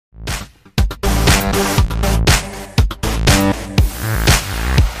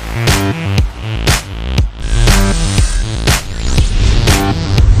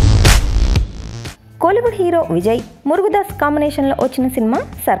విజయ్ మురుగదాస్ కాంబినేషన్లో వచ్చిన సినిమా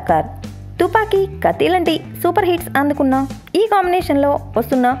సర్కార్. తుపాకీ, కత్తి లాంటి సూపర్ హిట్స్ అందుకున్న ఈ కాంబినేషన్లో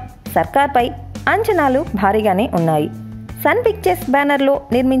వస్తున్న సర్కార్పై అంచనాలు భారీగానే ఉన్నాయి. సన్ పిక్చర్స్ బ్యానర్లో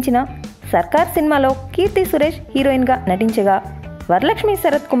నిర్మించిన సర్కార్ సినిమాలో కీర్తి సురేష్ హీరోయిన్గా నటించగా వరలక్ష్మి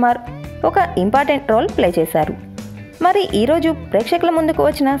శరత్ కుమార్ ఒక ఇంపార్టెంట్ రోల్ ప్లే చేశారు. మరి ఈరోజు ప్రేక్షకుల ముందుకు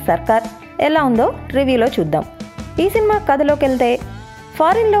వచ్చిన సర్కార్ ఎలా ఉందో రివ్యూలో చూద్దాం. ఈ సినిమా కథలోకి వెళ్తే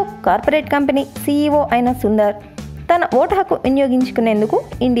ఫారిన్లో కార్పొరేట్ కంపెనీ సీఈఓ అయిన సుందర్ తన ఓటు హక్కు వినియోగించుకునేందుకు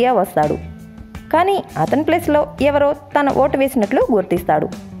ఇండియా వస్తాడు. కానీ అతని ప్లేస్లో ఎవరో తన ఓటు వేసినట్లు గుర్తిస్తాడు.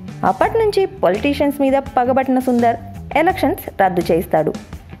 అప్పటి నుంచి పొలిటీషియన్స్ మీద పగబట్టిన సుందర్ ఎలక్షన్స్ రద్దు చేయిస్తాడు.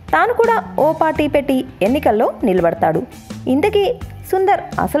 తాను కూడా ఓ పార్టీ పెట్టి ఎన్నికల్లో నిలబడతాడు. ఇంతకీ సుందర్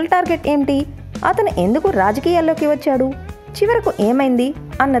అసలు టార్గెట్ ఏమిటి? అతను ఎందుకు రాజకీయాల్లోకి వచ్చాడు? చివరకు ఏమైంది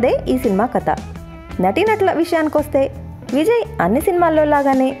అన్నదే ఈ సినిమా కథ. నటీనటుల విషయానికొస్తే విజయ్ అన్ని సినిమాల్లో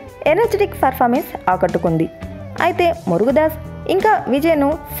లాగానే ఎనర్జెటిక్ పర్ఫార్మెన్స్ ఆకట్టుకుంది. అయితే మురుగదాస్ ఇంకా విజయ్ను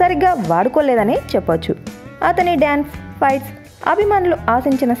సరిగ్గా వాడుకోలేదని చెప్పొచ్చు. అతని డ్యాన్స్, ఫైట్స్ అభిమానులు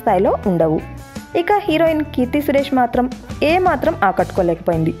ఆశించిన స్థాయిలో ఉండవు. ఇక హీరోయిన్ కీర్తి సురేష్ మాత్రం ఏమాత్రం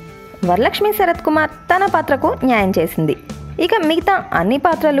ఆకట్టుకోలేకపోయింది. వరలక్ష్మి శరత్ కుమార్ తన పాత్రకు న్యాయం చేసింది. ఇక మిగతా అన్ని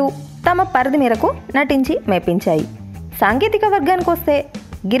పాత్రలు తమ పరిధి మేరకు నటించి మెప్పించాయి. సాంకేతిక వర్గానికి వస్తే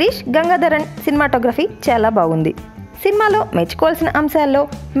గిరీష్ గంగాధరన్ సినిమాటోగ్రఫీ చాలా బాగుంది. సినిమాలో మెచ్చుకోవాల్సిన అంశాల్లో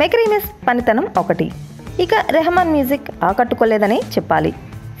మెక్రీమిస్ పనితనం ఒకటి. ఇక రెహమాన్ మ్యూజిక్ ఆకట్టుకోలేదని చెప్పాలి.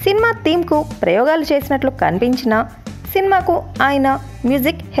 సినిమా థీమ్కు ప్రయోగాలు చేసినట్లు కనిపించినా సినిమాకు ఆయన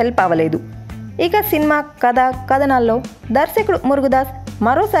మ్యూజిక్ హెల్ప్ అవ్వలేదు. ఇక సినిమా కథ కథనాల్లో దర్శకుడు మురుగదాస్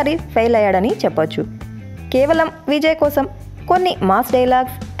మరోసారి ఫెయిల్ అయ్యాడని చెప్పొచ్చు. కేవలం విజయ్ కోసం కొన్ని మాస్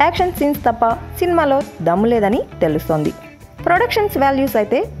డైలాగ్స్, యాక్షన్ సీన్స్ తప్ప సినిమాలో దమ్ము లేదని తెలుస్తోంది. ప్రొడక్షన్స్ వాల్యూస్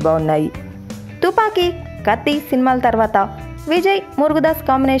అయితే బాగున్నాయి. తుపాకీ, కత్తి సినిమాల తర్వాత విజయ్ మురుగదాస్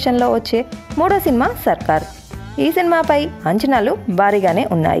కాంబినేషన్లో వచ్చే మూడో సినిమా సర్కార్. ఈ సినిమాపై అంచనాలు భారీగానే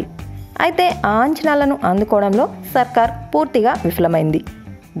ఉన్నాయి. అయితే ఆ అంచనాలను అందుకోవడంలో సర్కార్ పూర్తిగా విఫలమైంది.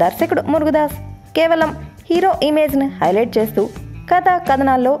 దర్శకుడు మురుగదాస్ కేవలం హీరో ఇమేజ్ని హైలైట్ చేస్తూ కథా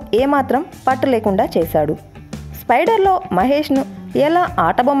కథనాల్లో ఏమాత్రం పట్టు లేకుండా చేశాడు. స్పైడర్లో మహేష్ను ఎలా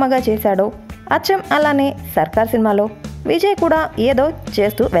ఆటబొమ్మగా చేశాడో అచ్చం అలానే సర్కార్ సినిమాలో విజయ్ కూడా ఏదో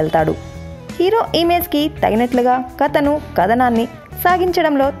చేస్తూ వెళ్తాడు. హీరో ఇమేజ్కి తగినట్లుగా కథను కథనాన్ని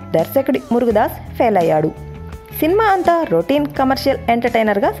సాగించడంలో దర్శకుడి మురుగదాస్ ఫెయిల్ అయ్యాడు. సినిమా అంతా రొటీన్ కమర్షియల్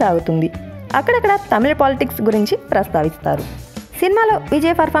ఎంటర్టైనర్గా సాగుతుంది. అక్కడక్కడ తమిళ పాలిటిక్స్ గురించి ప్రస్తావిస్తారు. సినిమాలో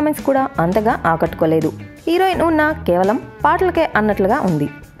విజయ్ పర్ఫార్మెన్స్ కూడా అంతగా ఆకట్టుకోలేదు. హీరోయిన్ ఉన్న కేవలం పాటలకే అన్నట్లుగా ఉంది.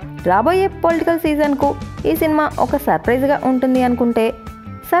 రాబోయే పొలిటికల్ సీజన్కు ఈ సినిమా ఒక సర్ప్రైజ్గా ఉంటుంది అనుకుంటే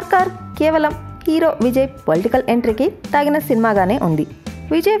సర్కార్ కేవలం హీరో విజయ్ పొలిటికల్ ఎంట్రీకి తగిన సినిమాగానే ఉంది.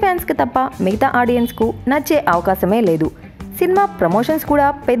 విజయ్ ఫ్యాన్స్కి తప్ప మిగతా ఆడియన్స్కు నచ్చే అవకాశమే లేదు. సినిమా ప్రమోషన్స్ కూడా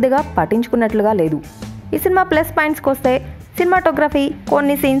పెద్దగా పట్టించుకున్నట్లుగా లేదు. ఈ సినిమా ప్లస్ పాయింట్స్కి వస్తే సినిమాటోగ్రఫీ,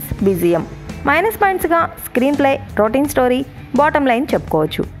 కొన్ని scenes BGM. Minus పాయింట్స్గా screen play, routine story, bottom line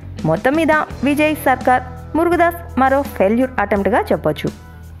చెప్పుకోవచ్చు. మొత్తం మీద విజయ్ సర్కార్ మురుగదాస్ మరో ఫెయిల్యూర్ అటెంప్ట్గా చెప్పొచ్చు.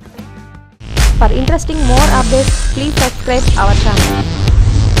 For interesting more updates, please subscribe our channel.